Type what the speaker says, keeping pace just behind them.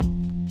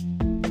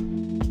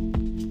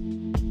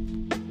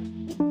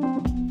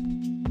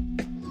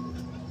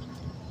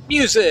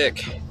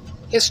music,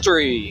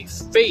 history,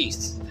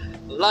 faith,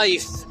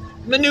 life,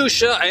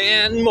 minutia,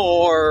 and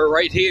more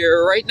right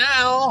here, right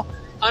now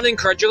on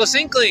Incredulous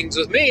Inklings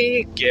with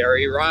me,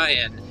 Gary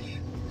Ryan.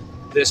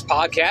 This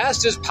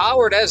podcast is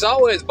powered, as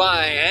always,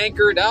 by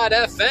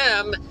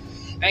Anchor.fm.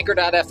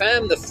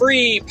 Anchor.fm, the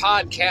free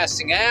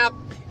podcasting app.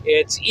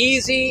 It's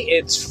easy,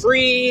 it's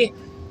free,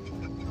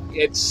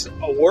 it's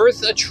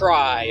worth a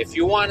try. If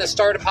you want to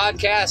start a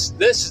podcast,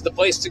 this is the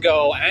place to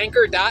go,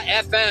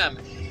 Anchor.fm.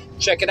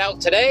 Check it out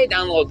today,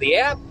 download the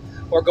app,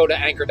 or go to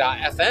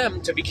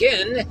Anchor.fm to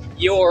begin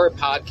your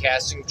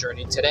podcasting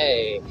journey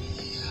today.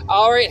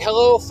 All right,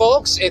 hello,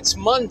 folks. It's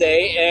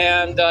Monday,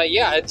 and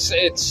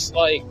it's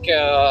like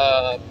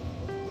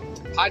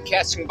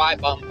podcasting by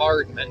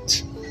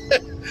bombardment.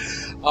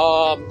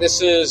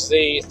 This is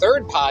the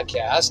third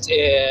podcast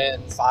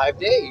in 5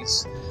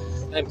 days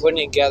I'm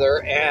putting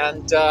together,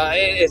 and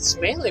it's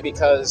mainly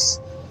because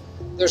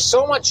there's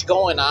so much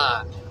going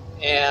on,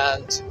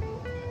 and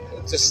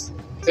just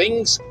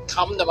things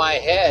come to my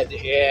head,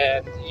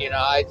 and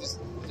I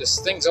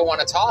just things I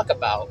want to talk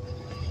about,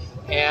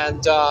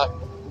 and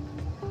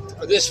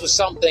this was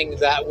something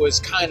that was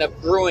kind of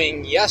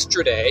brewing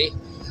yesterday.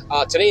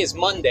 Today is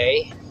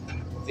Monday,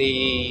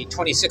 the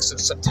 26th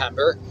of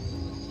September,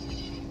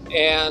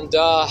 and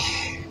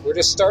we're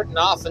just starting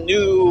off a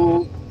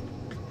new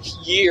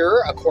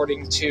year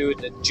according to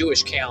the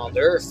Jewish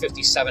calendar,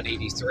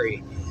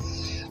 5783.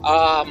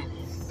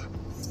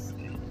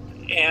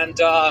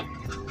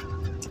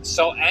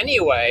 So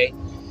anyway,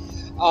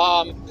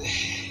 wow,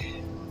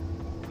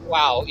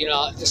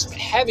 just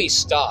heavy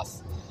stuff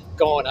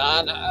going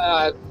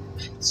on.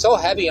 So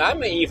heavy,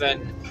 I'm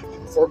even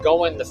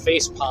foregoing the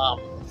facepalm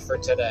for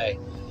today.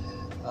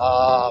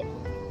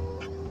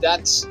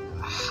 That's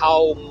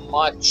how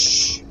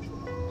much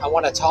I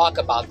want to talk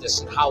about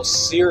this and how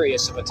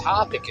serious of a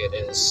topic it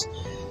is.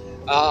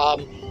 All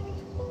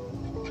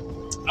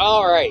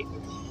right,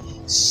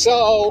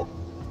 so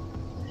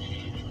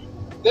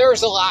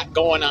there's a lot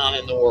going on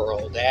in the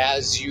world,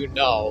 as you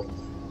know.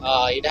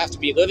 You'd have to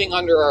be living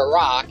under a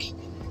rock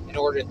in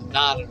order to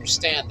not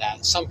understand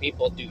that. Some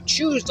people do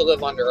choose to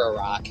live under a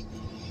rock,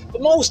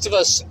 but most of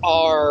us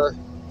are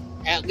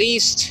at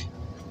least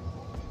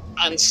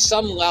on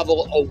some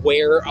level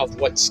aware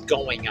of what's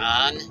going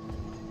on,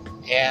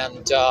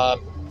 and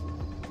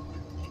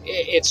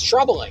it's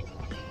troubling.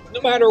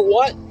 No matter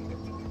what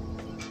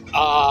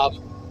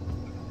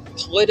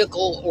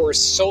political or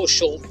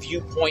social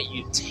viewpoint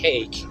you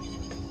take,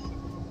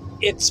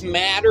 it's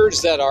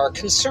matters that are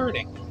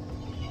concerning.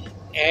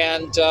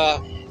 And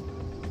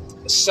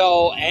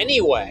so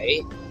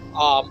anyway,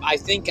 I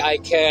think I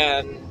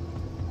can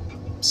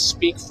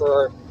speak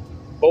for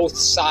both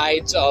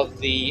sides of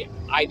the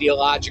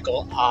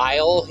ideological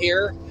aisle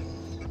here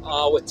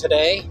with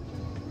today.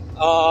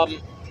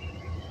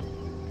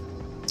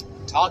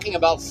 Talking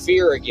about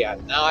fear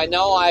again. Now, I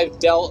know I've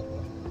dealt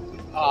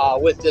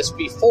with this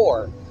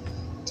before,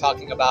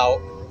 talking about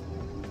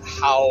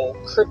how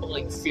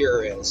crippling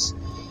fear is.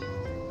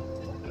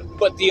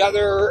 But the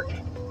other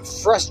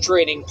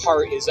frustrating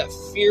part is that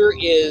fear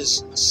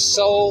is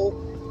so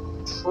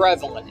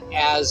prevalent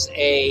as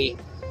a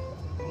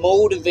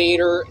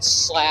motivator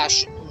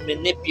 /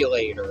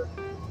 manipulator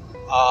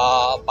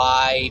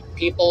by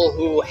people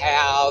who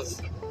have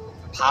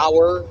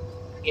power,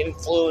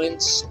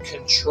 influence,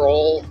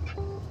 control.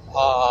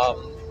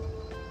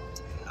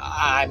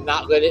 I'm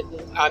not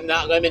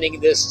limiting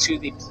this to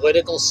the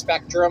political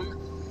spectrum.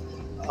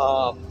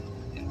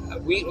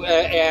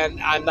 And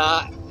I'm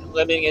not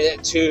limiting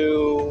it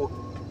to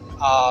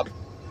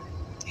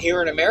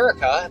here in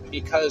America,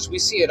 because we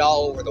see it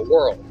all over the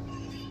world.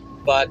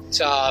 But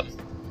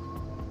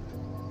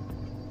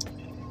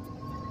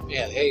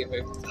hey,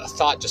 a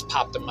thought just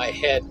popped in my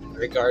head in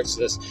regards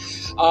to this.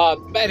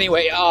 But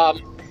anyway,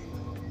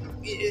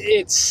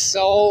 it's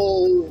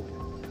so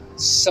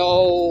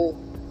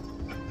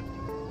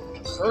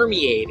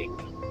permeating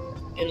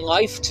in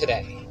life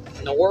today,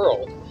 in the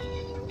world,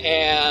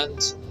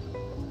 and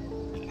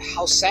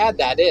how sad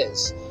that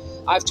is.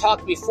 I've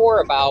talked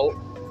before about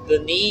the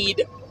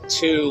need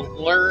to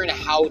learn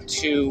how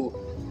to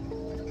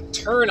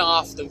turn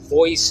off the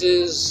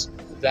voices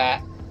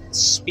that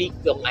speak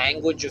the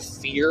language of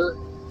fear,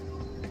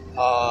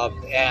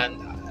 and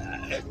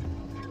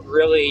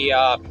really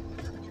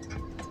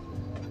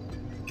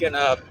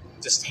gonna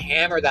just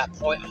hammer that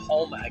point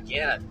home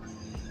again.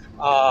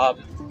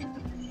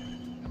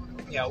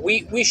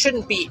 We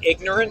shouldn't be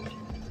ignorant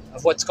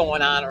of what's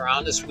going on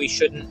around us. We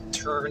shouldn't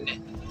turn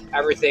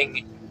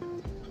everything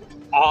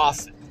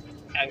off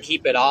and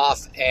keep it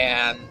off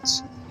and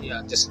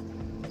just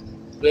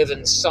live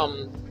in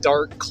some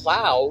dark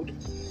cloud.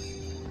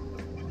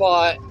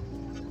 But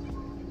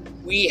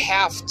we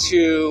have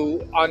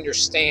to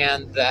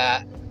understand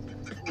that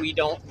we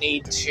don't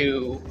need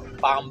to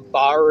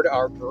bombard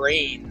our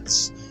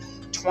brains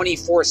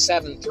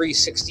 24/7,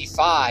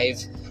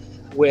 365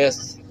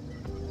 with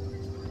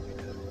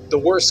the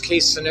worst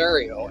case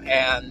scenario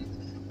and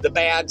the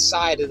bad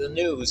side of the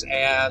news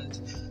and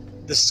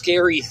the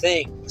scary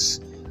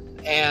things.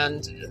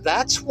 And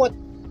that's what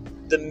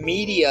the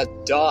media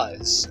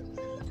does.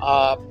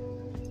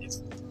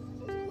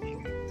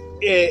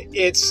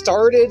 It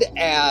started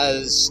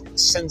as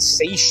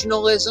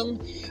sensationalism.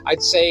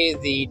 I'd say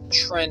the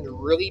trend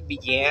really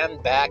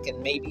began back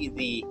in maybe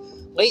the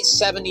late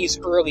 70s,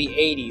 early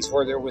 80s,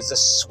 where there was a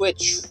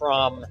switch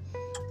from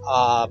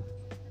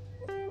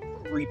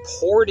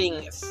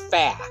reporting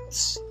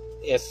facts,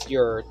 if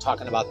you're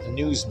talking about the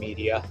news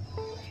media,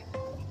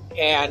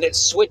 and it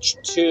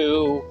switched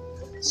to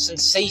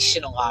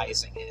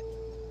sensationalizing it,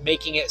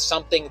 making it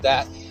something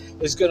that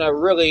is going to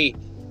really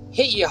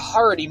hit you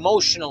hard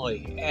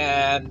emotionally,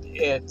 and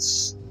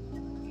it's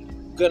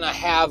going to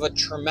have a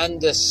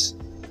tremendous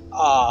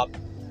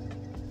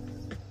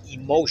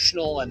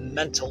emotional and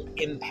mental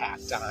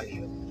impact on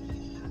you.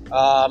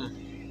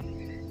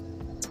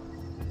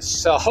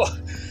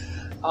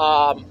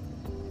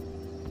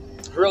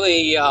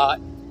 Really,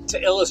 to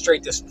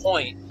illustrate this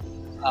point,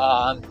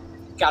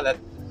 gotta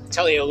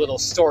tell you a little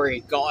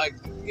story, going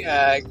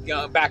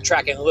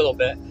backtracking a little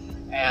bit,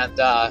 and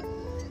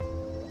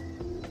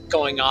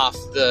going off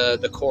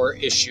the core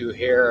issue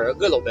here a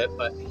little bit,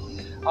 but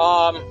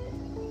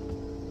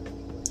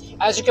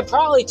as you can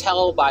probably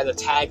tell by the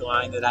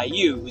tagline that I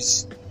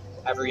use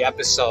every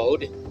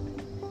episode,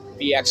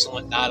 be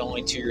excellent not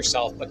only to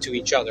yourself but to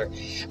each other.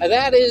 And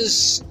that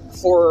is,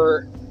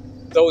 for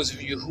those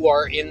of you who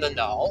are in the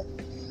know,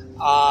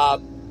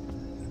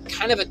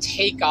 kind of a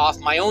takeoff,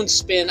 my own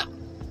spin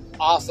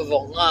off of a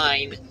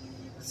line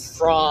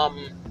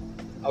from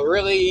a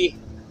really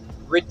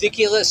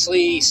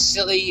ridiculously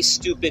silly,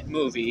 stupid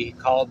movie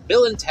called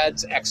Bill and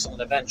Ted's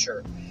Excellent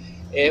Adventure.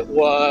 It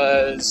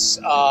was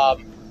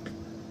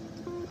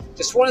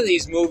just one of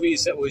these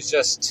movies that was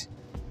just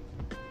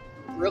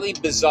really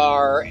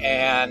bizarre,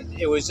 and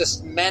it was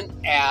just meant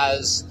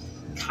as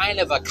kind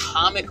of a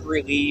comic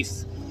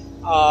relief.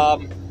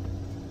 The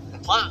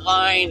plot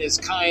line is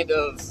kind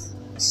of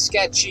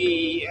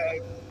sketchy.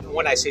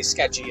 When I say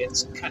sketchy,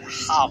 it's kind of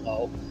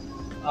hollow.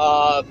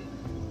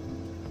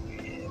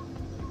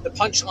 The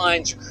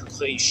punchlines are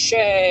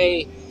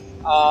cliche.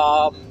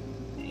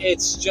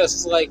 It's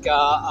just like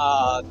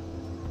an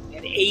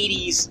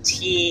 80s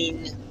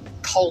teen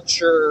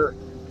culture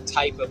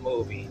type of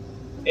movie.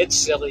 It's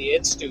silly,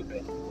 it's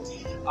stupid.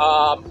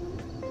 I'm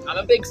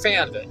a big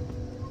fan of it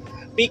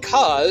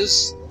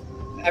because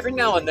every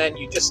now and then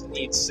you just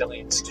need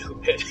silly and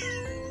stupid.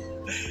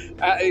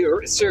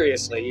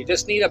 Seriously, you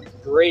just need a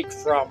break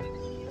from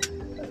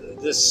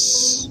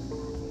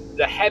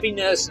the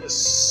heaviness,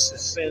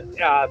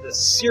 the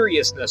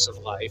seriousness of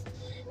life,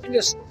 and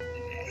just,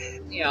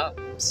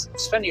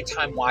 spend your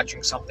time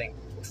watching something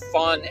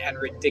fun and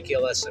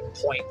ridiculous and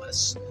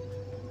pointless.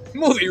 The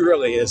movie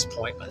really is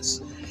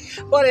pointless,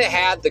 but it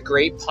had the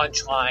great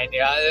punchline.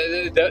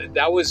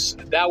 That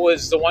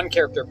was the one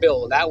character,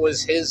 Bill. That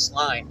was his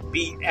line: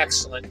 "Be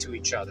excellent to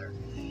each other,"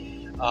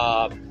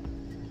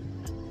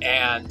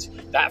 and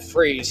that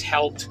phrase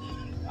helped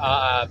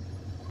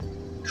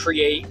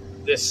create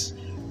this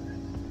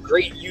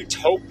great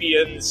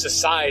utopian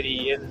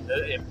society in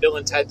Bill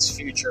and Ted's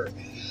future.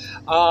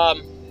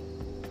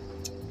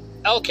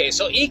 Okay,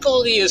 so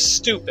equally as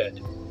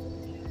stupid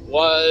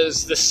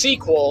was the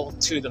sequel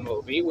to the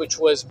movie, which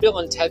was Bill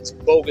and Ted's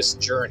Bogus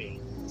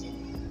Journey.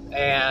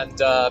 And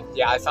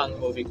I found the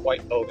movie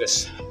quite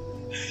bogus.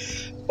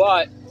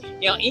 But,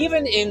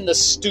 even in the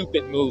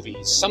stupid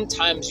movies,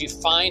 sometimes you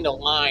find a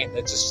line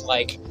that's just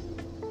like,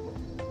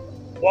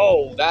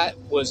 whoa, that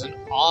was an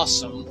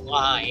awesome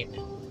line.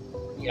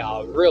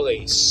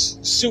 Really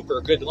super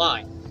good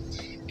line.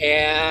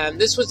 And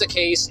this was the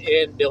case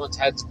in Bill and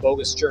Ted's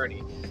Bogus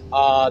Journey.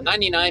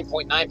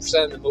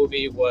 99.9% of the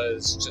movie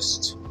was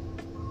just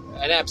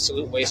an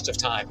absolute waste of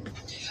time.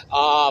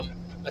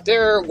 But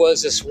there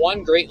was this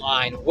one great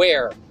line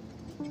where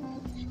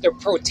the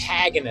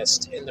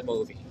protagonist in the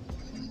movie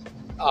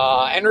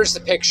enters the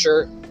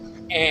picture,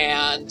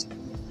 and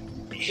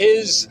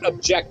his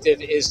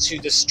objective is to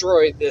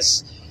destroy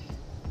this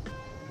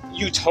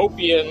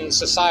utopian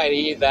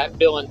society that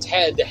Bill and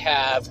Ted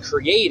have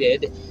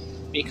created,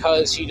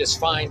 because he just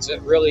finds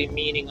it really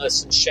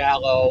meaningless and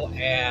shallow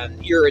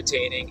and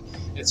irritating.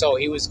 And so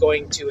he was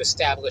going to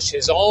establish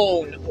his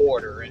own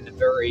order in a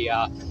very,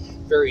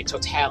 very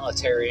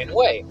totalitarian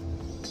way.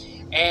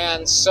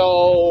 And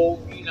so,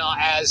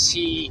 as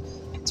he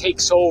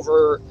takes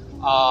over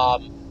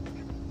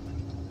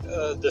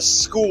the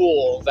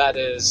school that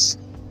is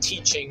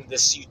teaching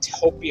this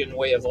utopian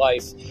way of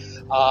life,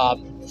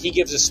 he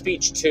gives a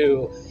speech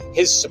to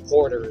his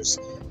supporters,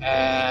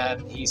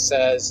 and he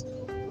says,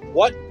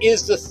 "What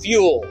is the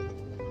fuel?"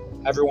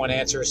 Everyone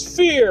answers,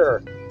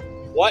 "Fear."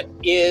 "What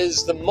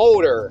is the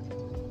motor?"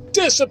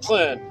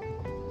 "Discipline."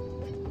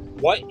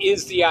 "What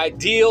is the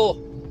ideal?"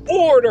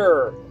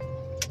 "Order."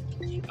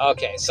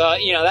 Okay, so,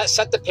 that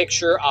set the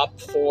picture up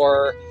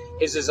for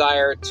his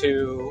desire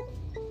to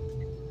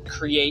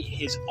create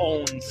his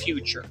own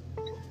future.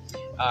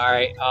 All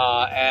right,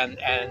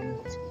 and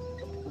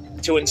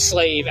to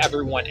enslave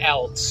everyone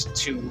else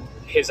to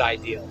his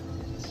ideal.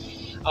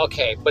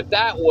 Okay, but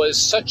that was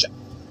such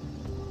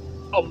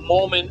a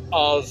moment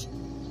of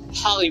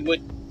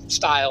Hollywood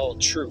style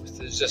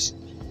truth. It's just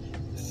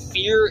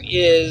fear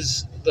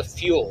is the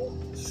fuel.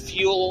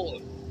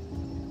 Fuel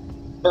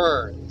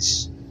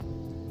burns.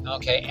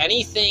 Okay,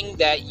 anything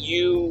that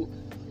you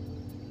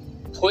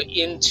put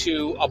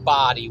into a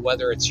body,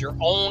 whether it's your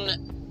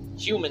own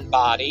human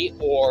body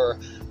or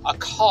a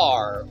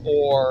car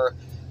or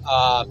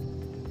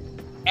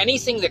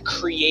anything that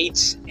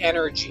creates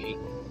energy,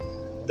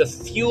 the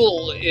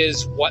fuel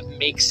is what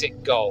makes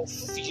it go.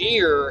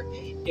 Fear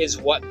is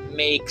what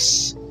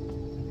makes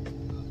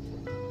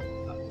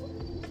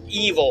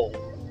evil,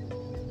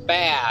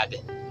 bad,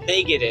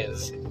 negative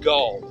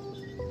go.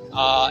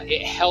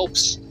 It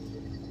helps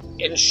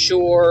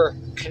ensure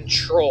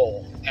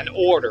control and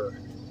order.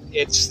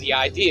 It's the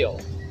ideal.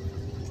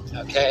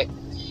 Okay?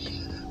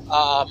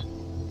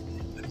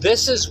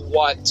 This is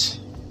what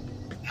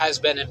has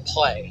been in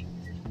play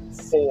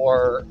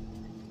for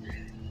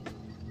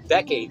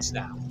decades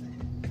now,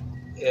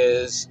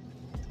 is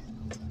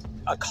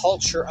a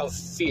culture of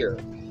fear.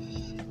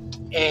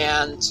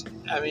 And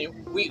I mean,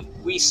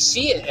 we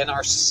see it in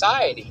our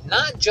society,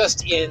 not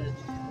just in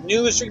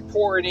news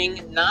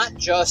reporting, not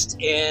just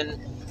in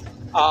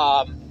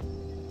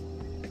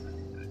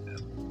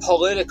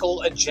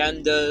political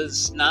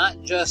agendas,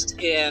 not just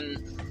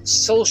in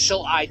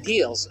social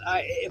ideals,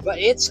 but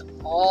it's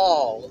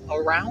all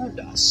around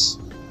us.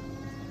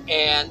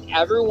 And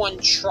everyone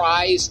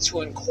tries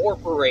to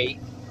incorporate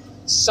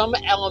some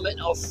element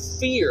of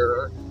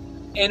fear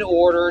in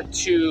order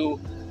to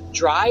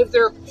drive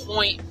their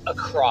point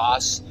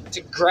across,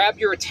 to grab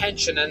your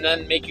attention and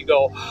then make you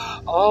go,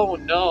 oh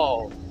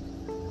no.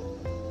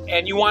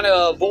 And you want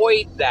to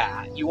avoid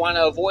that. You want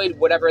to avoid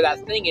whatever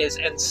that thing is.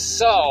 And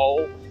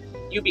so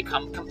you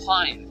become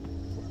compliant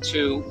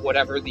to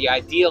whatever the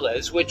ideal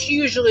is, which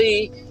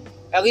usually,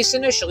 at least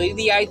initially,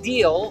 the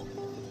ideal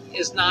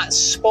is not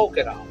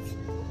spoken of.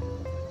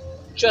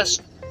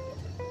 Just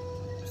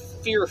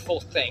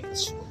fearful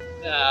things.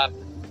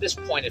 This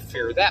point of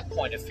fear, that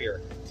point of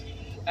fear.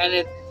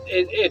 And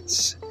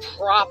it's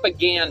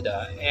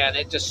propaganda, and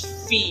it just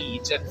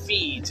feeds and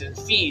feeds and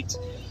feeds.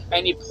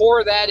 And you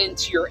pour that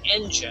into your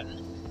engine,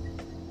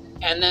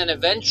 and then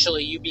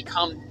eventually you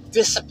become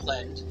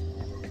disciplined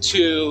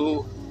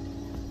to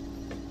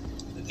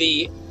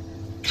the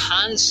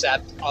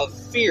concept of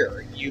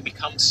fear. You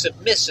become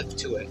submissive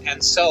to it.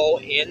 And so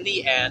in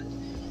the end,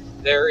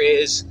 there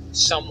is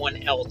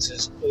someone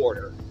else's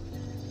order.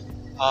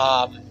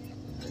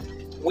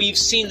 We've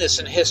seen this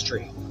in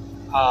history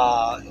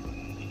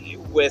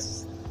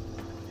with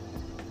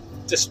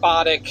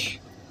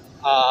despotic,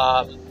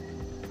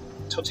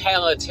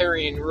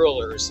 totalitarian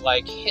rulers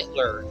like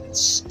Hitler and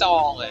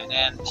Stalin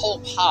and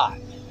Pol Pot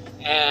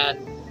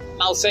and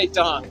Mao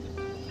Zedong,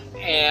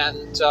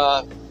 and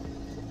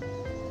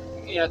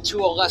to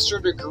a lesser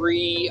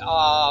degree,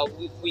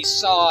 we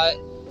saw it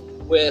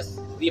with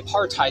the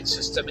apartheid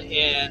system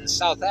in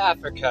South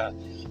Africa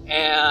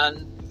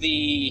and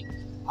the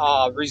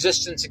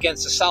resistance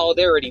against the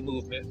Solidarity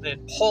movement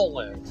in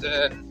Poland.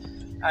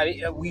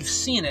 And we've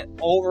seen it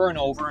over and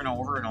over and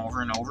over and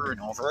over and over and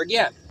over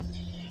again.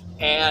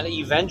 And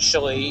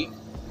eventually,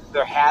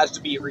 there has to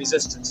be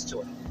resistance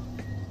to it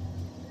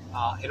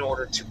in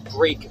order to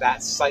break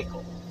that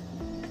cycle.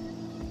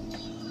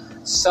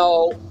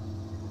 So,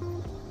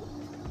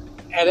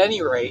 at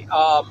any rate,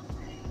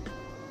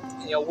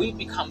 we've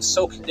become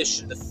so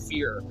conditioned to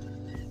fear.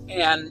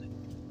 And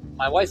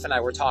my wife and I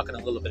were talking a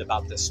little bit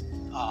about this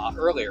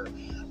earlier.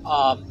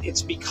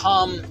 It's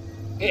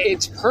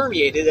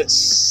permeated, it's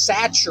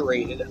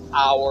saturated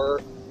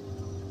our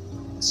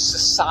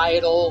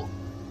societal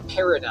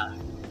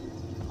paradigm.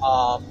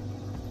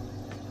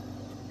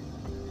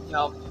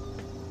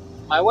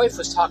 My wife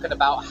was talking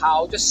about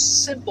how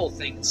just simple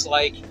things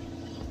like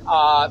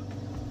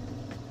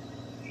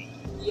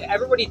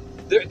everybody,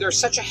 there's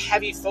such a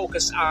heavy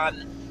focus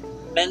on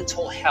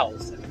mental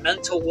health and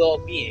mental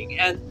well-being.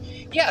 And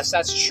yes,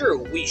 that's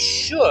true. We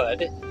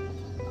should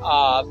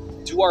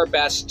do our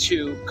best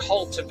to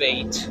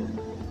cultivate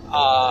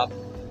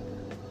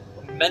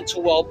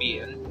mental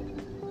well-being,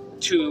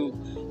 to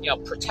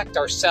protect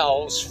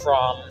ourselves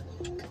from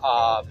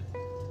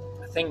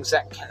things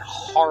that can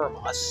harm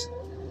us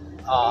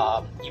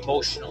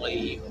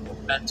emotionally,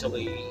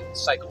 mentally,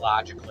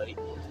 psychologically.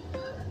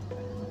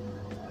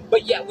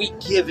 But yet we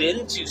give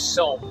into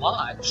so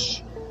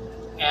much,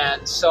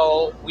 and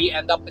so we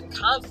end up in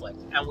conflict,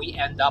 and we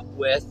end up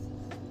with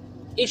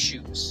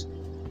issues.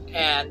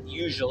 And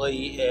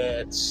usually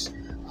it's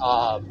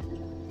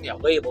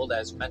labeled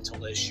as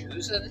mental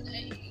issues, and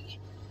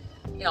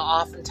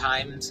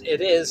oftentimes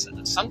it is.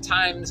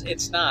 Sometimes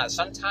it's not.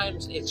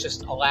 Sometimes it's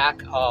just a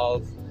lack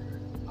of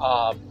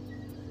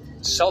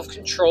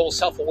self-control,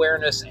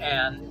 self-awareness,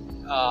 and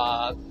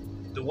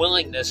the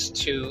willingness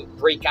to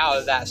break out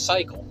of that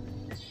cycle.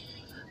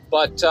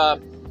 But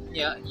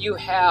you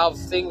have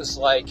things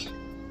like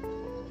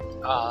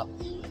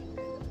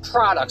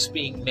products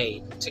being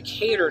made to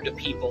cater to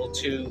people,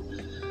 to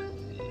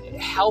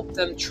help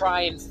them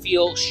try and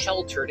feel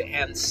sheltered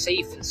and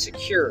safe and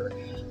secure.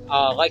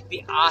 like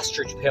the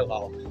ostrich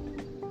pillow.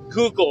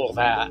 Google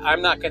that.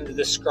 I'm not going to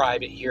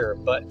describe it here,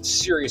 but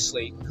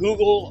seriously,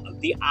 Google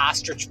the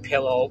ostrich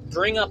pillow.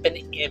 Bring up an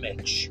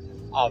image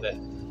of it.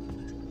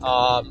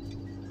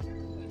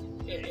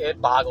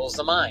 It boggles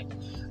the mind.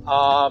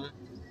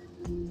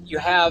 You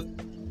have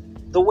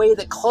the way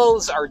that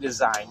clothes are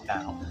designed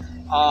now.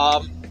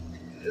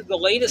 The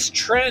latest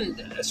trend,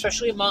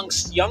 especially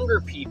amongst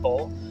younger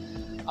people,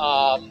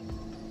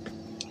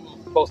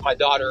 both my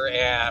daughter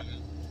and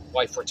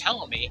wife were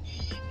telling me,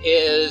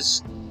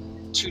 is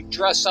to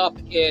dress up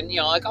in,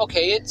 like,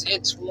 okay,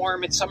 it's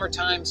warm, it's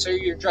summertime, so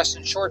you're dressed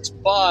in shorts,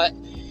 but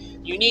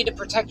you need to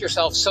protect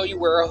yourself, so you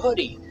wear a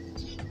hoodie.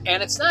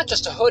 And it's not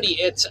just a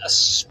hoodie, it's a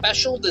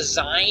special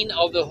design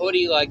of the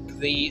hoodie. Like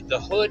the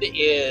hood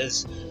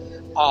is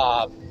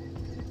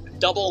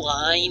double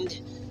lined,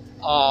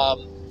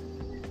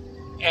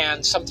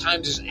 and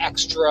sometimes there's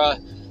extra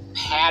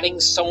padding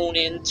sewn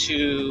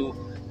into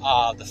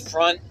the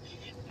front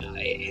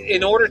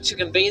in order to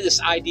convey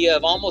this idea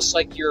of almost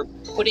like you're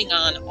putting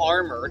on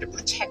armor to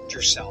protect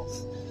yourself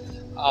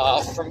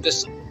from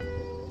just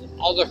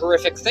all the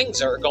horrific things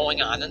that are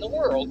going on in the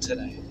world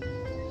today.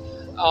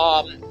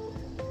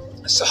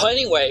 So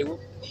anyway,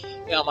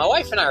 my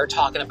wife and I are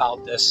talking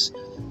about this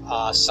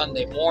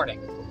Sunday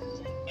morning,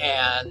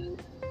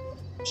 and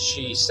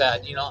she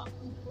said,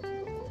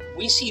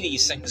 we see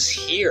these things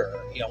here.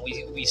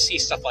 We see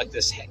stuff like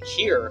this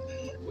here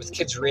with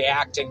kids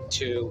reacting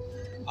to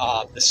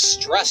the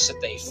stress that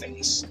they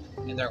face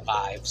in their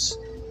lives.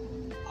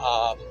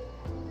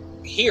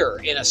 Here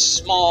in a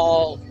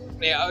small,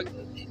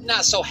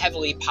 not so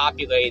heavily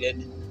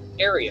populated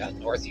area,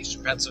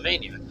 northeastern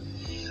Pennsylvania.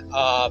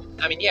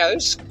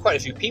 There's quite a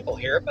few people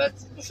here, but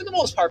for the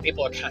most part,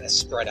 people are kind of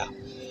spread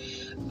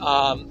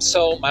out.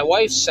 So my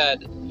wife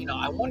said,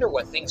 I wonder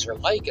what things are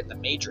like in the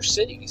major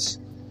cities.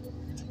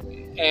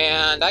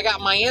 And I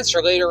got my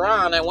answer later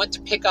on. I went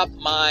to pick up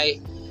my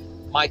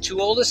two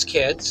oldest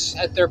kids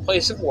at their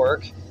place of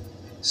work,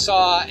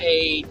 saw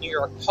a New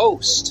York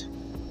Post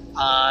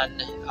on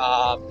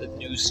the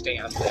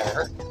newsstand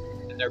there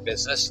in their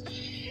business,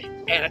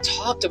 and it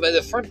talked about,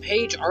 the front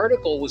page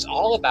article was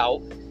all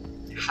about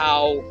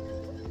how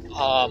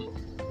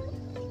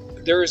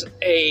there's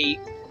a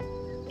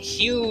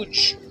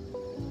huge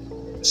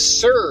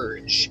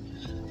surge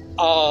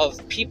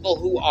of people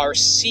who are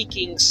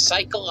seeking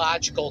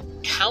psychological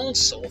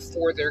counsel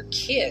for their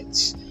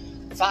kids,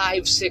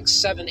 5, 6,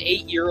 7,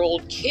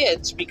 8-year-old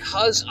kids,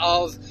 because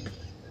of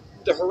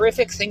the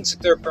horrific things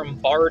that they're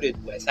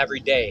bombarded with every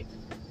day.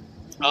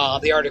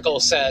 The article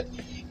said,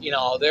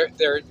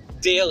 they're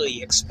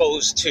daily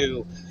exposed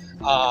to,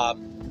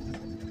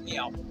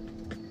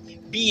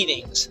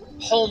 beatings,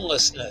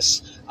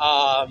 homelessness,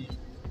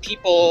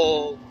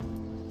 people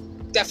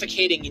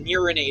defecating and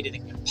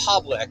urinating in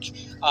public,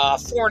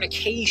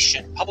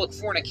 fornication, public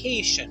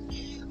fornication,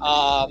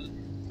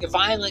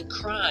 violent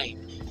crime,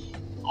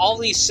 all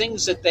these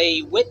things that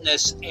they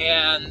witness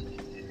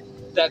and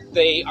that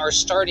they are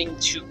starting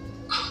to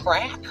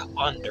crack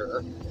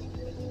under.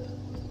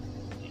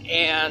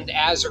 And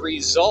as a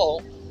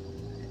result,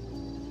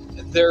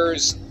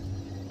 there's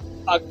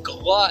a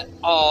glut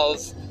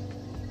of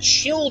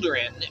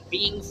children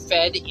being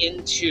fed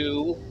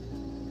into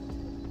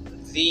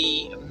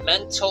the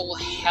mental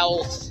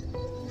health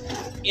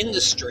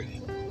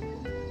industry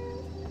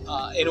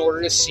in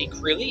order to seek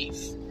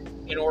relief,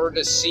 in order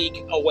to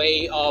seek a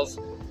way of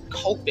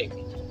coping.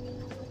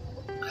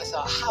 I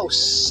thought, how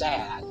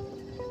sad.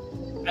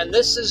 And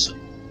this is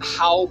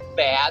how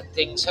bad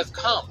things have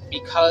come,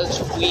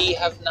 because we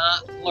have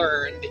not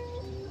learned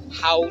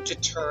how to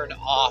turn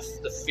off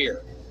the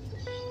fear.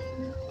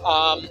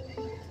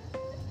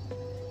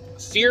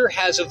 Fear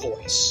has a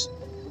voice.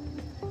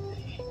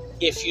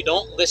 If you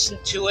don't listen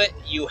to it,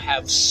 you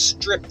have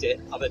stripped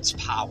it of its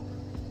power.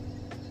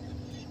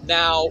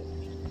 Now,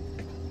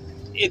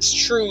 it's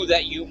true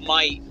that you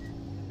might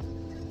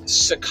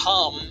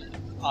succumb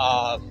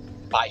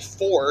by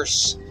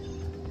force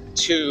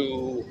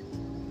to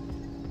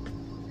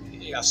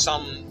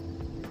some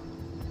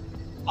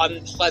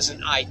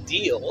unpleasant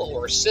ideal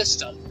or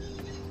system,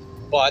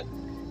 but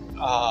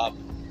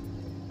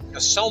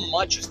so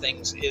much of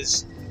things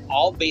is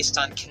all based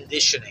on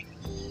conditioning.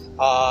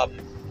 The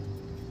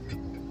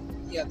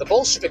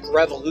Bolshevik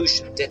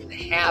Revolution didn't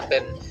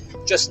happen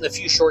just in a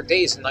few short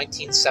days in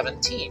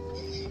 1917.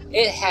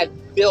 It had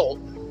built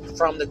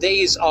from the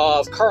days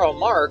of Karl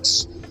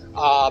Marx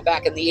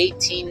back in the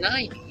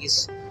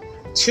 1890s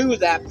to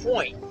that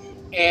point.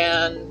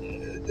 And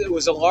it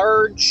was a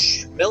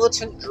large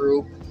militant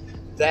group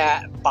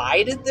that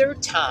bided their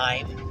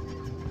time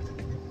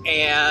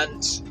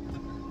and,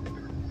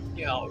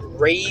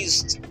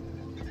 raised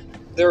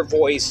their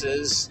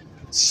voices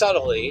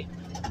subtly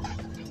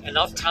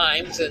enough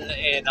times and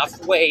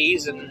enough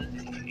ways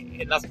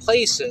and enough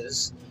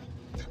places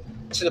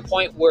to the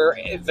point where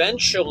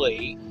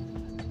eventually,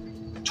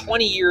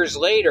 20 years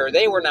later,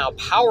 they were now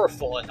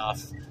powerful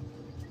enough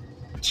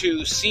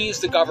to seize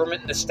the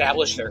government and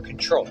establish their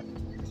control.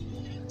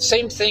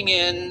 Same thing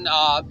in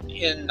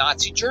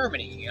Nazi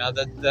Germany.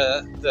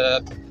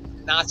 The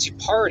Nazi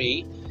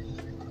Party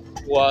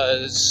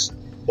was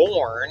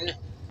born,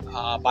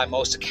 by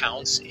most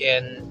accounts,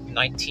 in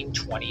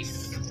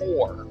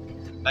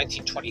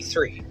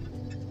 1923,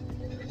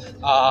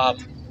 but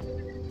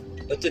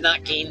did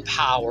not gain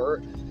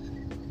power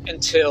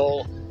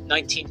until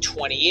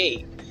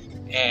 1928,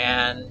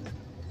 and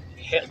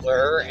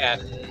Hitler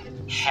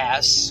and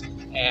Hess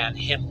and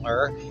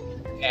Himmler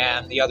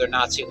and the other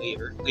Nazi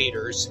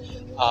leaders,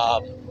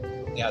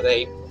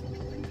 they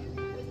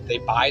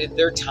bided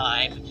their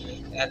time,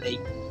 and they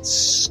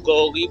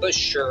slowly but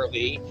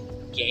surely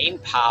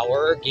gained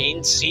power,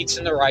 gained seats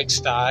in the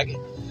Reichstag,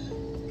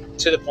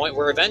 to the point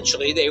where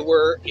eventually they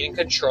were in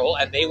control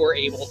and they were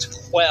able to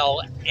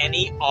quell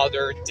any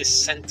other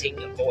dissenting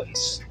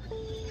voice.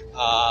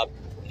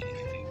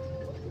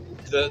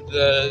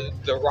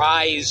 The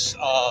rise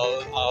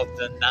of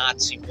the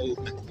Nazi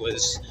movement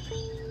was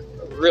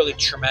really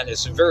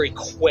tremendous, very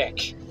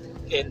quick,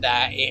 in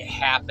that it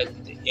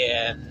happened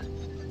in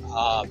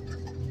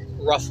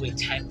roughly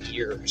 10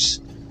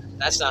 years.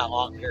 That's not a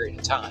long period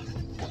of time.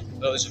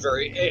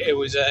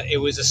 It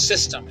was a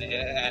system,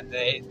 and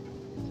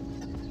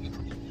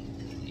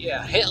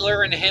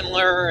Hitler and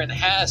Himmler and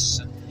Hess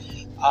and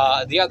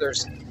the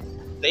others,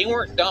 they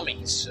weren't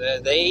dummies.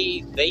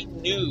 They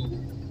knew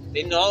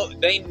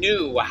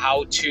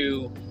how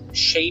to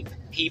shape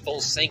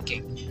people's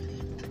thinking,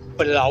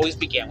 but it always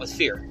began with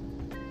fear.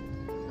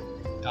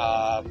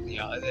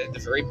 The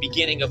very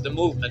beginning of the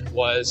movement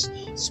was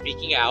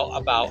speaking out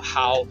about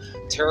how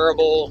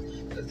terrible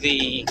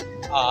the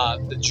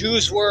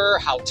Jews were,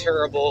 how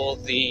terrible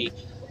the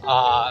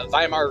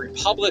Weimar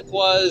Republic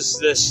was,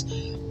 this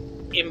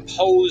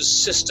imposed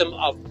system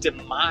of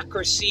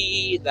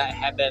democracy that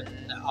had been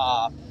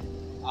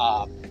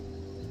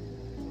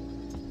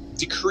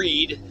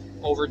decreed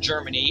over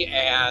Germany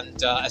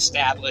and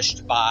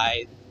established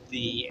by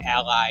the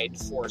Allied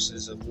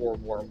forces of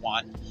World War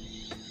I.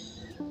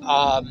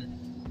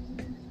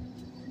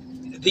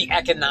 The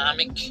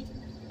economic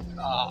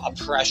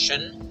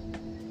oppression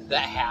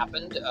that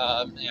happened,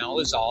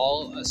 was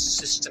all a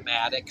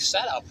systematic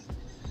setup.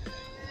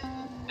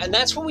 And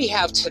that's what we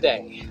have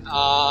today.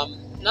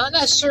 Not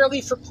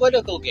necessarily for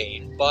political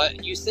gain,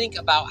 but you think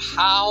about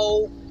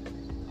how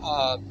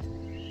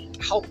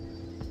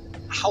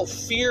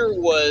fear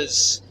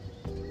was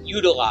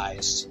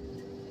utilized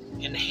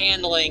in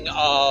handling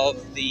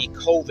of the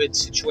COVID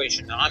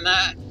situation. Now, I'm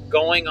not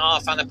going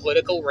off on a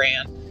political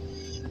rant.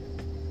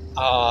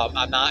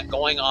 I'm not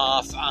going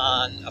off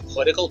on a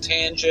political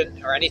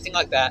tangent or anything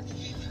like that.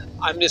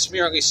 I'm just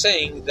merely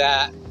saying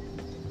that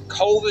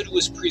COVID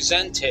was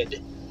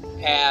presented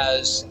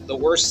as the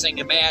worst thing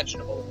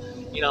imaginable.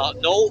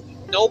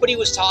 Nobody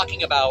was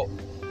talking about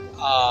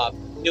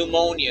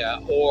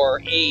pneumonia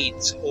or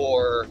AIDS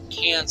or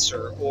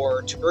cancer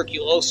or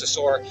tuberculosis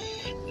or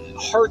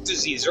heart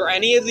disease or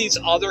any of these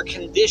other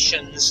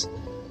conditions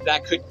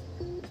that could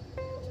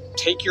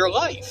take your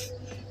life.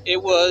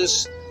 It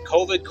was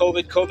COVID.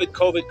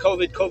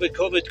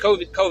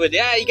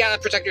 Yeah, you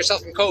gotta protect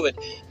yourself from COVID.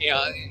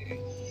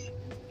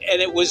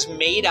 And it was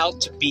made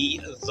out to be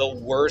the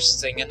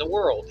worst thing in the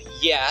world.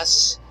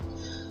 Yes,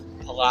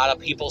 a lot of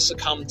people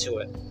succumbed to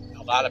it.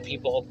 A lot of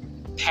people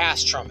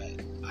passed from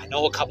it. I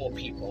know a couple of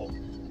people.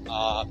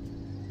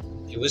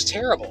 It was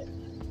terrible.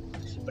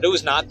 But it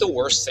was not the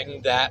worst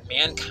thing that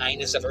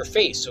mankind has ever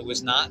faced. It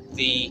was not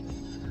the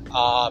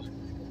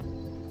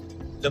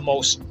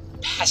most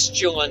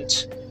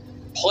pestilent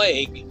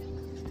plague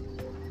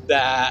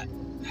that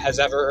has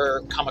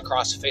ever come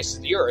across the face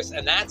of the earth.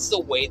 And that's the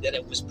way that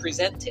it was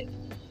presented.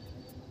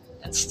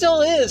 And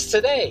still is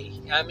today.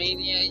 I mean,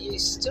 you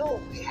still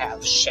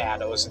have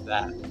shadows of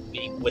that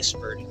being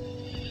whispered.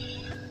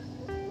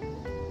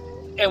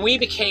 And we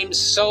became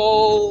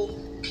so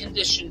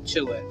conditioned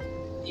to it.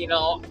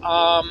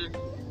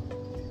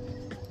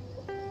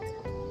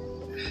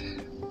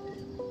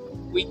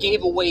 We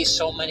gave away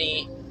so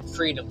many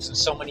freedoms and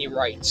so many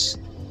rights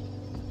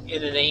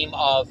in the name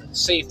of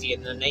safety,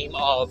 in the name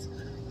of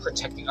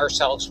protecting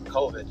ourselves from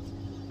COVID,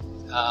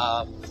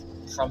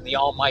 from the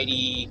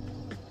almighty,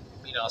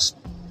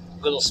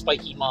 little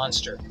spiky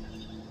monster.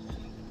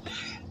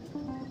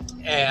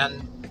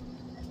 And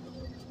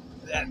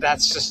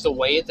that's just the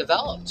way it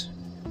developed.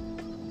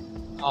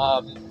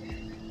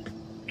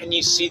 And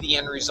you see the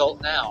end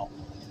result now.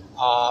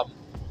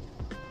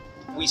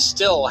 We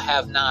still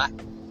have not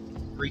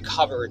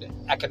recovered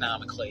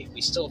economically.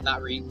 We still have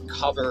not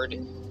recovered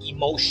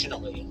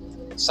emotionally,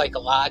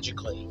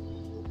 psychologically,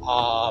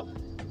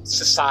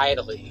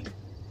 societally.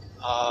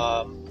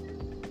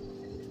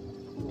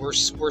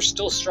 We're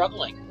still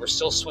struggling. We're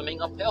still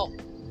swimming uphill.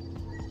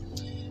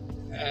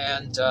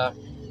 And,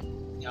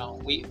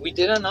 we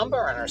did a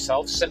number on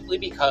ourselves simply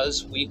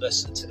because we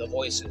listened to the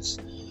voices.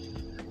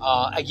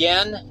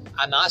 Again,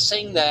 I'm not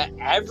saying that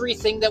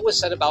everything that was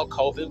said about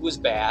COVID was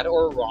bad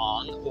or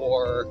wrong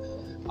or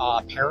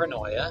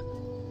paranoia.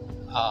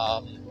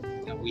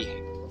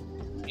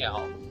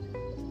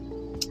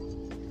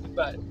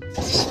 But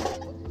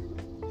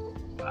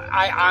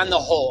on the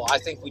whole, I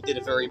think we did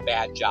a very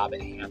bad job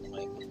at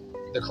handling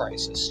the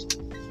crisis.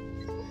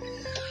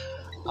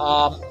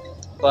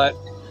 But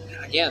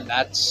again,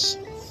 that's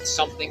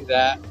something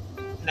that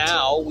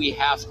now we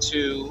have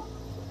to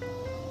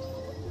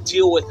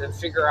deal with and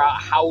figure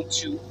out how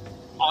to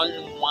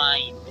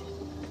unwind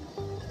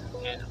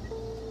and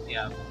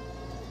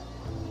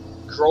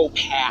grow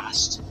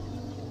past.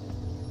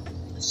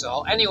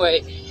 So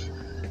anyway,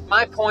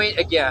 my point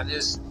again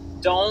is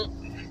don't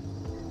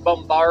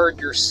bombard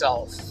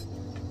yourself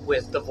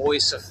with the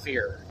voice of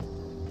fear.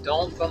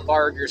 Don't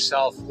bombard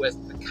yourself with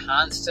the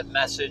constant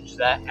message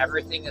that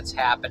everything that's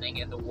happening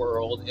in the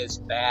world is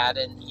bad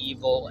and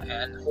evil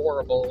and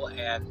horrible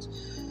and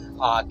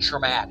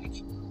traumatic.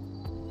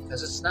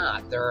 Because it's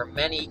not. There are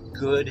many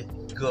good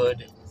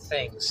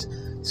things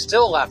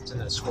still left in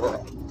this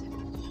world.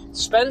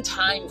 Spend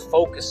time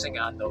focusing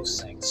on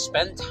those things.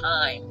 Spend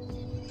time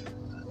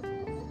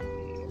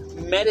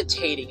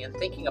meditating and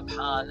thinking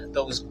upon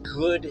those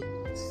good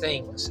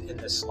things in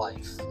this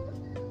life.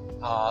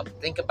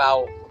 Think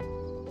about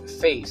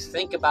faith.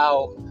 Think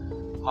about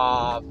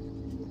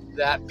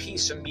that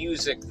piece of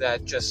music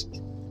that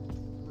just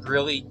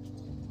really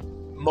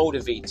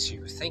motivates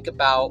you. Think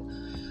about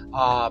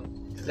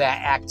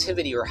that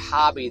activity or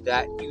hobby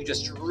that you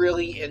just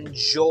really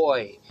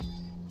enjoy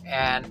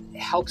and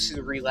helps you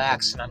to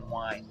relax and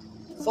unwind.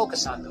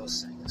 Focus on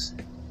those things.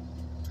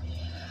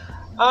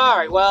 All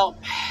right, well,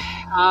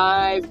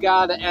 I've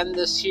got to end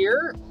this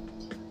here.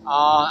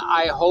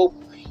 I hope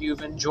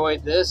you've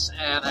enjoyed this,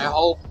 and I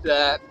hope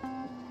that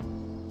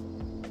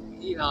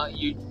you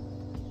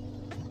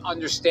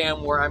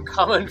understand where I'm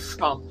coming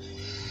from.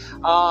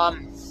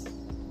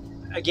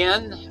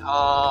 Again,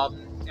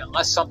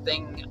 unless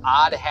something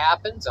odd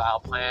happens, I'll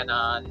plan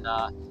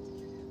on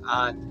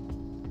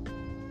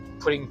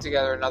putting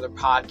together another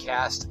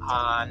podcast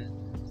on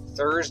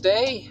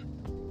Thursday.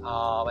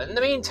 In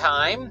the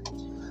meantime,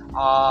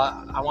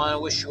 I want to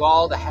wish you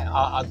all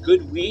a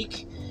good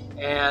week.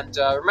 And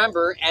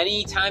remember,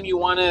 anytime you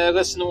want to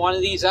listen to one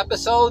of these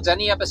episodes,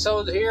 any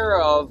episode here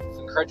of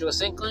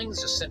Incredulous Inklings,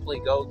 just simply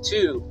go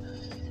to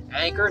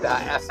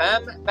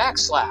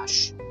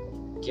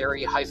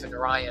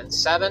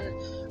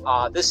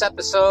anchor.fm/Gary-Ryan7. This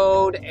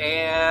episode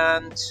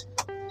and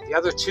the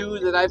other two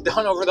that I've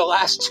done over the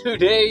last 2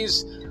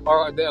 days,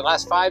 or the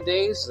last 5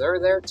 days, they're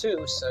there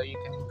too, so you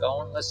can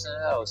go and listen to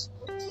those.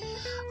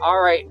 All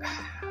right,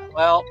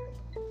 well,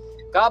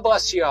 God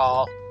bless you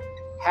all.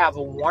 Have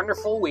a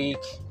wonderful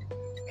week,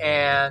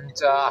 and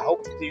I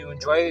hope you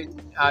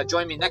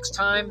join me next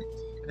time.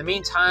 In the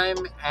meantime,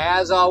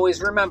 as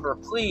always, remember,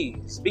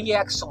 please be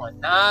excellent,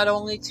 not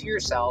only to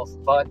yourself,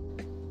 but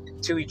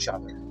to each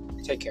other.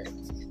 Take care.